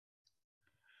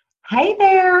Hey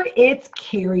there, it's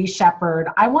Carrie Shepherd.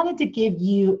 I wanted to give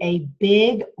you a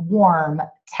big, warm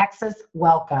Texas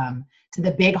welcome to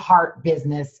the Big Heart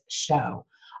Business Show.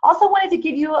 Also wanted to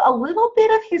give you a little bit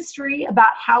of history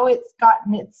about how it's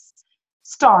gotten its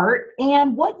start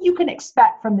and what you can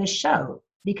expect from this show,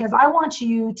 because I want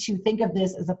you to think of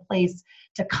this as a place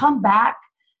to come back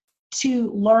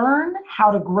to learn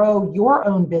how to grow your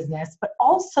own business, but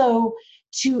also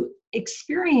to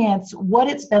experience what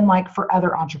it's been like for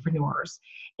other entrepreneurs.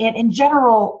 And in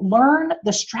general, learn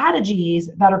the strategies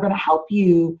that are going to help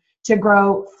you to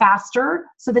grow faster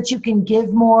so that you can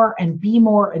give more and be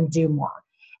more and do more.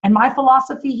 And my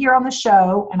philosophy here on the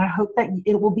show, and I hope that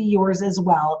it will be yours as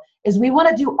well, is we want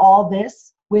to do all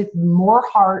this with more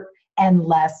heart and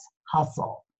less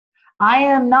hustle. I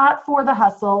am not for the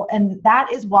hustle, and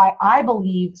that is why I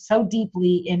believe so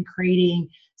deeply in creating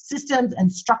systems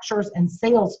and structures and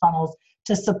sales funnels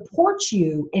to support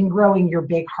you in growing your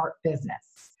big heart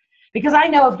business. Because I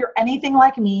know if you're anything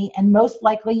like me, and most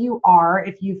likely you are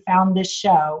if you found this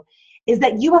show, is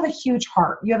that you have a huge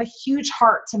heart. You have a huge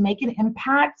heart to make an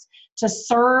impact, to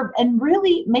serve, and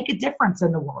really make a difference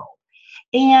in the world.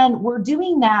 And we're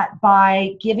doing that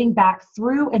by giving back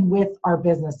through and with our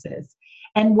businesses.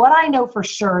 And what I know for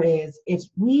sure is if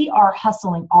we are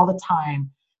hustling all the time,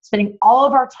 spending all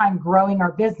of our time growing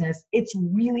our business, it's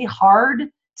really hard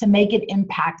to make an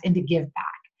impact and to give back.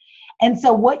 And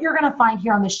so what you're going to find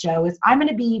here on the show is I'm going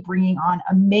to be bringing on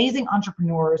amazing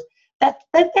entrepreneurs that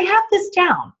they have this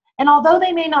down. And although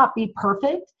they may not be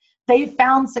perfect, they've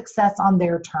found success on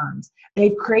their terms.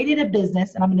 They've created a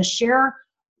business, and I'm going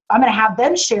to have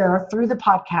them share through the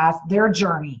podcast their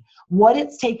journey, what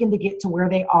it's taken to get to where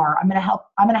they are. I'm going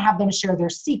to have them share their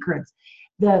secrets,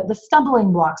 the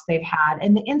stumbling blocks they've had,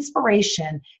 and the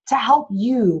inspiration to help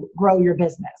you grow your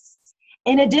business.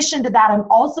 In addition to that, I'm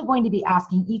also going to be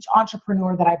asking each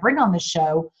entrepreneur that I bring on the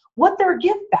show what their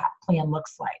give back plan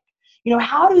looks like.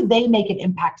 How do they make an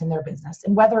impact in their business?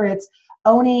 And whether it's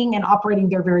owning and operating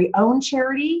their very own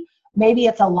charity, maybe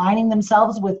it's aligning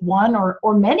themselves with one or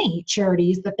many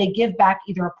charities that they give back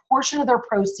either a portion of their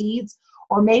proceeds,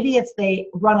 or maybe it's they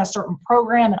run a certain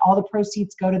program and all the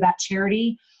proceeds go to that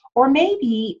charity, or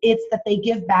maybe it's that they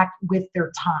give back with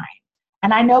their time.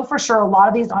 And I know for sure a lot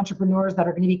of these entrepreneurs that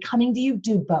are going to be coming to you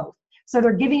do both. So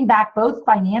they're giving back both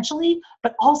financially,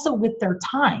 but also with their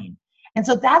time. And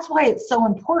so that's why it's so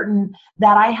important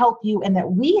that I help you and that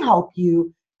we help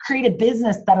you create a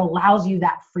business that allows you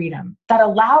that freedom, that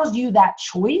allows you that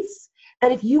choice,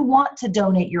 that if you want to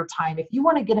donate your time, if you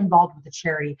want to get involved with a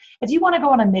charity, if you want to go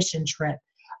on a mission trip,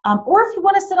 or if you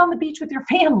want to sit on the beach with your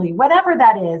family, whatever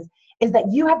that is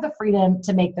that you have the freedom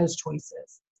to make those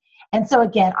choices. And so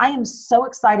again, I am so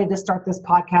excited to start this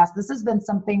podcast. This has been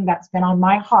something that's been on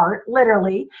my heart,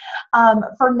 literally,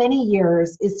 for many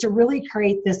years, is to really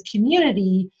create this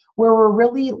community where we're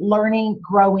really learning,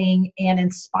 growing, and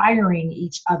inspiring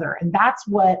each other. And that's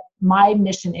what my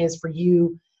mission is for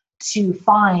you to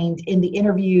find in the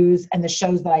interviews and the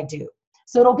shows that I do.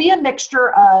 So it'll be a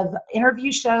mixture of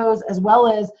interview shows as well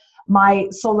as my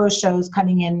solo shows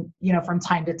coming in, from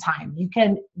time to time.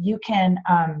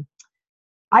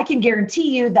 I can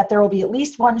guarantee you that there will be at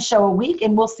least one show a week,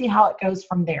 and we'll see how it goes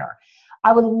from there.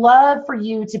 I would love for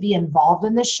you to be involved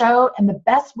in this show, and the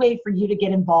best way for you to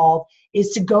get involved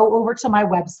is to go over to my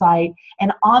website,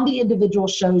 and on the individual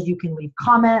shows, you can leave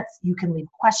comments, you can leave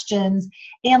questions,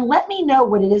 and let me know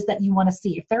what it is that you want to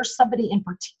see. If there's somebody in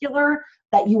particular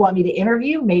that you want me to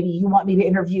interview, maybe you want me to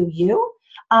interview you,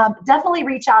 definitely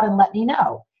reach out and let me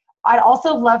know. I'd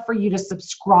also love for you to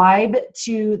subscribe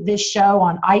to this show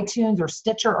on iTunes or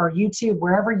Stitcher or YouTube,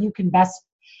 wherever you can best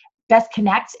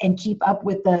connect and keep up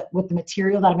with the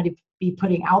material that I'm going to be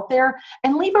putting out there,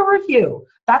 and leave a review.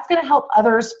 That's going to help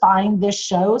others find this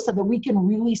show so that we can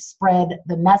really spread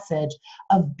the message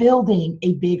of building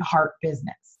a big heart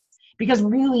business. Because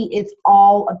really it's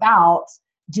all about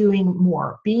doing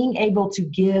more, being able to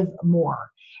give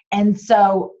more. And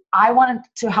so I wanted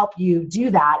to help you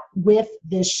do that with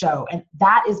this show. And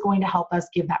that is going to help us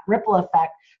give that ripple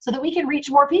effect so that we can reach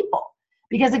more people.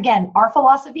 Because again, our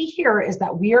philosophy here is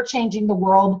that we are changing the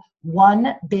world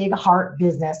one big heart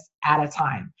business at a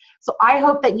time. So I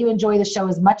hope that you enjoy the show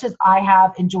as much as I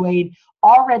have enjoyed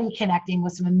already connecting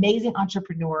with some amazing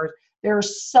entrepreneurs. There are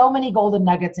so many golden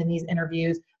nuggets in these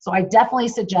interviews. So I definitely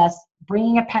suggest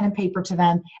bringing a pen and paper to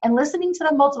them and listening to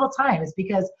them multiple times,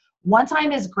 because one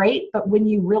time is great, but when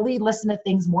you really listen to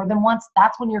things more than once,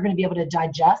 that's when you're going to be able to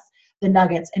digest the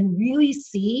nuggets and really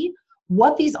see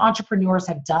what these entrepreneurs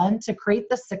have done to create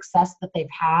the success that they've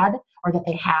had or that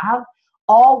they have,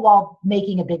 all while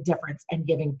making a big difference and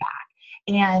giving back.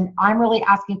 And I'm really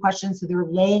asking questions, so they're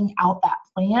laying out that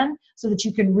plan so that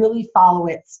you can really follow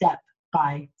it step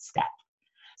by step.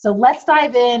 So let's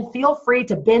dive in. Feel free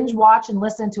to binge watch and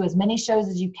listen to as many shows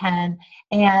as you can.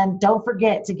 And don't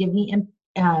forget to give me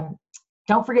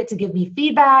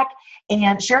feedback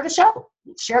and share the show,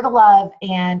 share the love,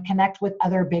 and connect with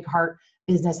other big heart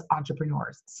business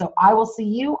entrepreneurs. So I will see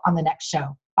you on the next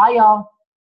show. Bye, y'all.